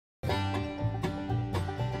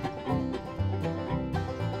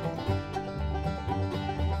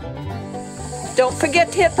Don't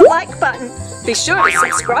forget to hit the like button. Be sure to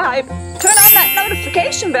subscribe. Turn on that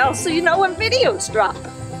notification bell so you know when videos drop.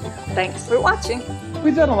 Thanks for watching.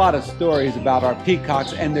 We've done a lot of stories about our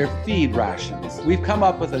peacocks and their feed rations. We've come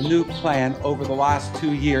up with a new plan over the last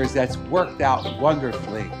 2 years that's worked out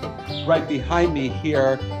wonderfully. Right behind me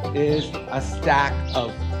here is a stack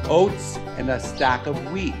of oats and a stack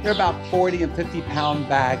of wheat. They're about 40 and 50 pound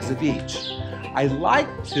bags of each. I like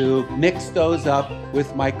to mix those up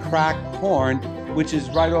with my cracked corn, which is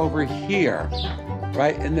right over here,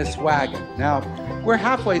 right in this wagon. Now, we're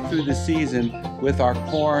halfway through the season with our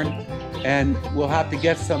corn, and we'll have to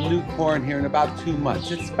get some new corn here in about 2 months.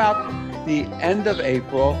 It's about the end of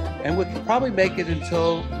April, and we can probably make it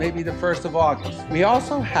until maybe the 1st of August. We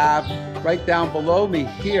also have, right down below me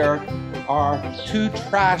here, are 2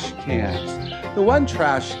 trash cans. The one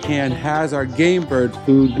trash can has our game bird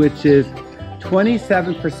food, which is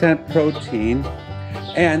 27% protein,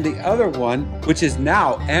 and the other one, which is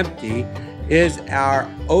now empty, is our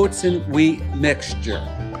oats and wheat mixture.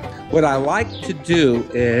 What I like to do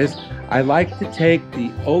is I like to take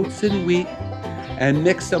the oats and wheat and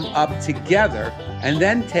mix them up together, and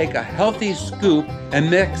then take a healthy scoop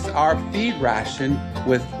and mix our feed ration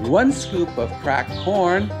with 1 scoop of cracked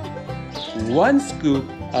corn, 1 scoop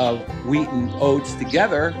of wheat and oats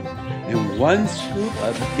together, and 1 scoop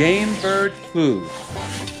of game bird food.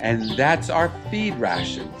 And that's our feed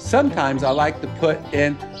ration. Sometimes I like to put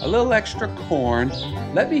in a little extra corn.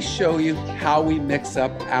 Let me show you how we mix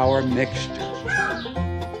up our mixture.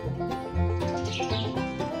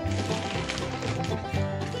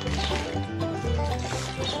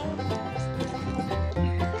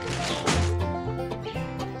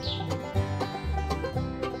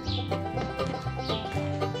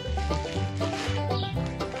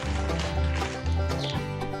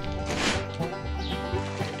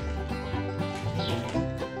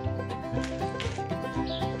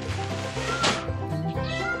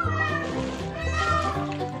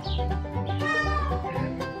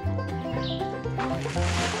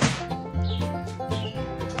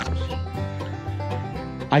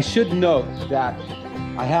 I should note that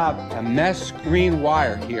I have a mesh green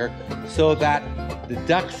wire here so that the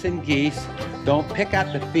ducks and geese don't pick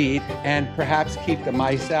at the feed, and perhaps keep the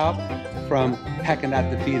mice out from pecking at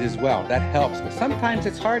the feed as well. That helps, but sometimes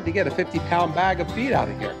it's hard to get a 50-pound bag of feed out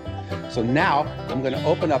of here. So now I'm going to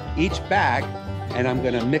open up each bag and I'm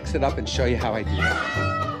going to mix it up and show you how I do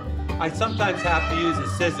that. I sometimes have to use the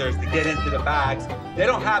scissors to get into the bags. They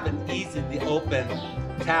don't have an easy to open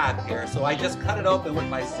tab here, so I just cut it open with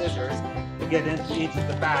my scissors to get into each of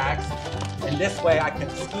the bags, and this way I can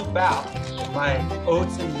scoop out my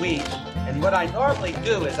oats and wheat. And what I normally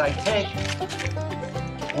do is I take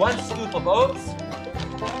 1 scoop of oats,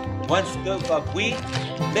 1 scoop of wheat,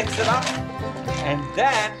 mix it up, and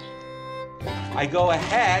then I go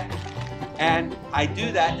ahead and I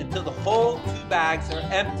do that until the whole 2 bags are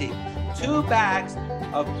empty. 2 bags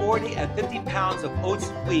of 40 and 50 pounds of oats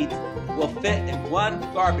and wheat will fit in 1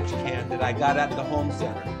 garbage can that I got at the home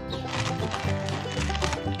center.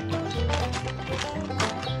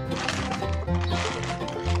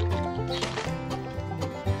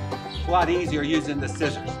 It's a lot easier using the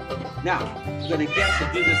scissors. Now, I'm going to get to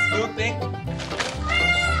do the scooping.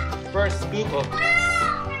 First scoop of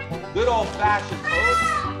good old-fashioned oats,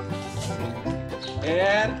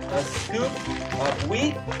 and a scoop of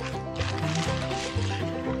wheat.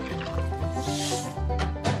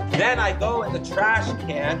 Then I go in the trash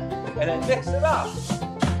can and I mix it up.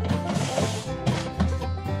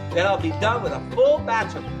 Then I'll be done with a full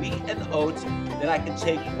batch of wheat and oats. Then I can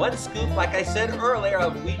take 1 scoop, like I said earlier,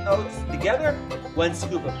 of wheat and oats together, 1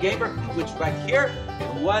 scoop of game bird food, which is right here,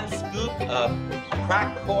 and 1 scoop of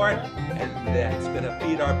cracked corn, and that's going to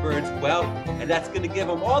feed our birds well, and that's going to give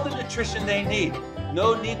them all the nutrition they need.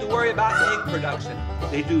 No need to worry about egg production.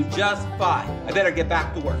 They do just fine. I better get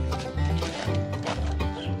back to work.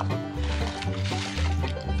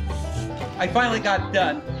 I finally got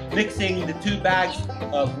done mixing the 2 bags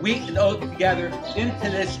of wheat and oats together into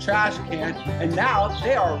this trash can, and now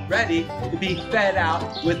they are ready to be fed out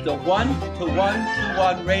with the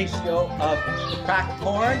 1-to-1-to-1 ratio of cracked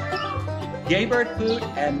corn, game bird food,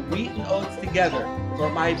 and wheat and oats together for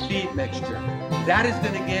my feed mixture. That is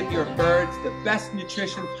going to give your birds the best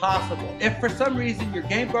nutrition possible. If for some reason your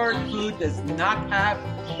game bird food does not have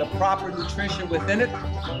the proper nutrition within it,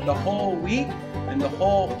 the whole wheat and the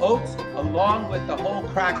whole oats, along with the whole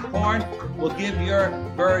cracked corn, will give your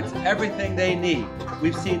birds everything they need.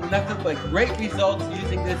 We've seen nothing but great results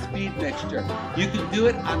using this feed mixture. You can do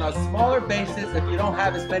it on a smaller basis if you don't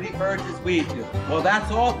have as many birds as we do. Well,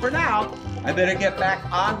 that's all for now. I better get back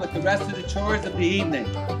on with the rest of the chores of the evening.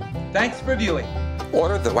 Thanks for viewing.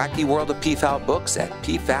 Order the Wacky World of Peafowl books at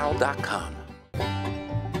peafowl.com.